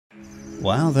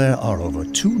While there are over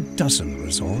 24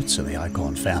 resorts in the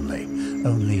Ikon family,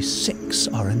 only 6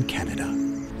 are in Canada.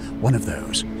 One of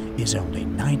those is only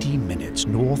 90 minutes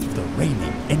north of the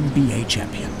reigning NBA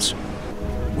champions.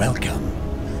 Welcome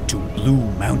to Blue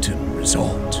Mountain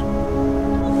Resort.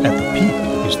 At the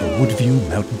peak is the Woodview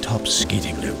Mountaintop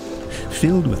Skating Loop,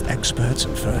 filled with experts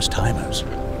and first-timers.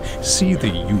 See the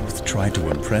youth try to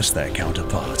impress their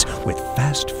counterparts with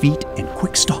fast feet and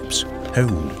quick stops,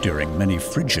 honed during many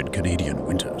frigid Canadian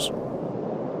winters.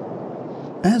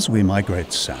 As we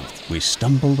migrate south, we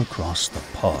stumble across the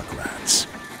park rats.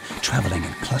 Traveling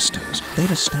in clusters, they've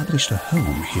established a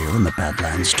home here in the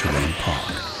Badlands Terrain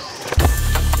Park.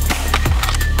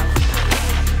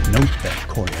 Note their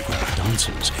choreographed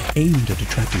dances aimed at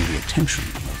attracting the attention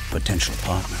of potential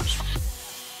partners.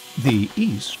 The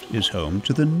east is home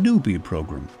to the newbie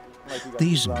program.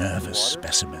 These nervous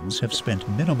specimens have spent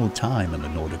minimal time in the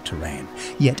Nordic terrain,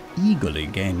 yet eagerly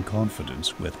gain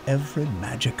confidence with every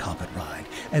magic carpet ride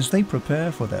as they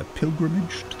prepare for their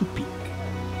pilgrimage to the peak.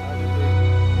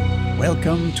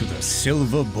 Welcome to the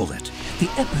Silver Bullet, the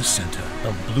epicenter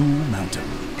of Blue Mountain.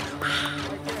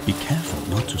 Be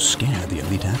careful not to scare the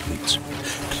elite athletes.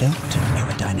 Cloaked in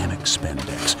aerodynamic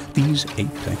spandex, these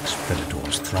apex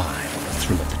predators thrive on the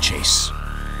thrill of the chase.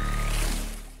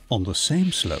 On the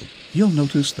same slope, you'll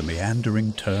notice the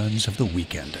meandering turns of the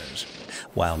weekenders.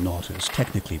 While not as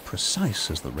technically precise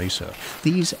as the racer,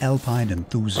 these alpine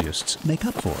enthusiasts make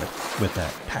up for it with their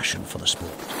passion for the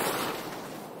sport.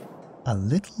 A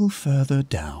little further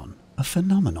down, a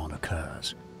phenomenon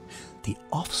occurs. The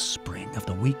offspring of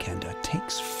the weekender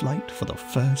takes flight for the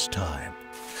first time.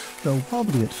 Though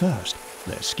wobbly at first,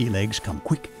 their ski legs come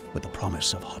quick with the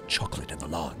promise of hot chocolate in the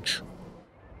lodge.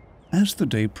 As the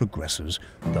day progresses,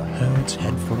 the herds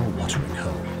head for a watering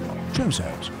hole, Joe's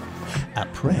herds.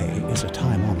 At prey is a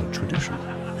time-honored tradition.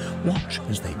 Watch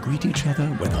as they greet each other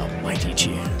with a mighty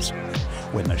cheers.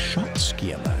 When the shot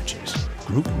ski emerges,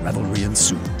 group revelry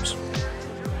ensues.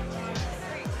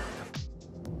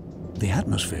 The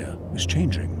atmosphere is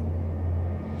changing.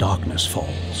 Darkness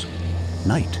falls.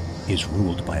 Night is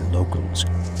ruled by locals,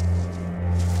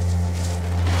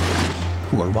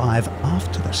 who arrive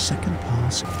after the second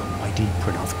pass of the mighty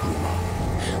Prinoth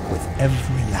Gruma. With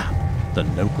every lap, the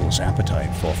locals'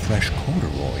 appetite for fresh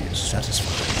corduroy is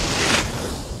satisfied.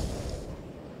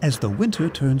 As the winter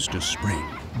turns to spring,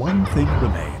 one thing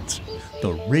remains: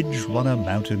 the Ridge Runner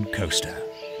Mountain Coaster.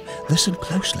 Listen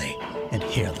closely and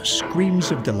hear the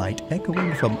screams of delight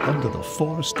echoing from under the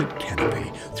forested canopy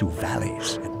through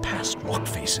valleys and past rock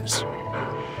faces.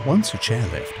 Once a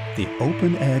chairlift, the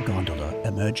open-air gondola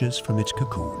emerges from its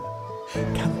cocoon.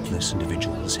 Countless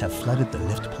individuals have flooded the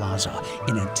lift plaza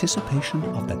in anticipation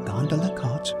of the gondola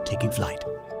carts taking flight.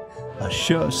 A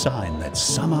sure sign that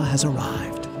summer has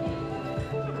arrived.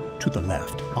 To the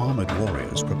left, armored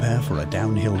warriors prepare for a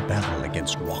downhill battle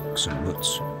against rocks and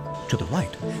roots. To the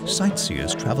right,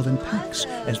 sightseers travel in packs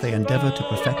as they endeavor to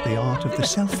perfect the art of the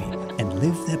selfie and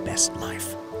live their best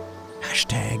life.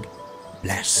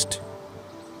 #blessed.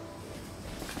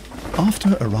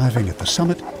 After arriving at the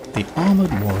summit, the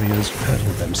armored warriors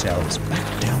hurtle themselves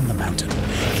back down the mountain,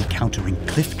 encountering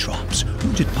cliff drops,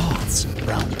 rooted paths, and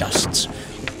brown dusts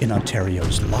in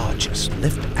Ontario's largest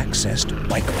lift-accessed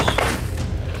bike park.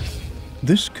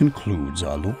 This concludes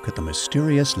our look at the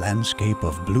mysterious landscape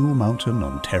of Blue Mountain,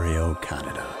 Ontario,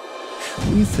 Canada.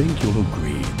 We think you'll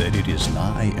agree that it is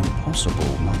nigh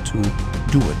impossible not to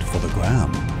do it for the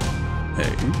gram.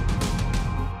 Hey?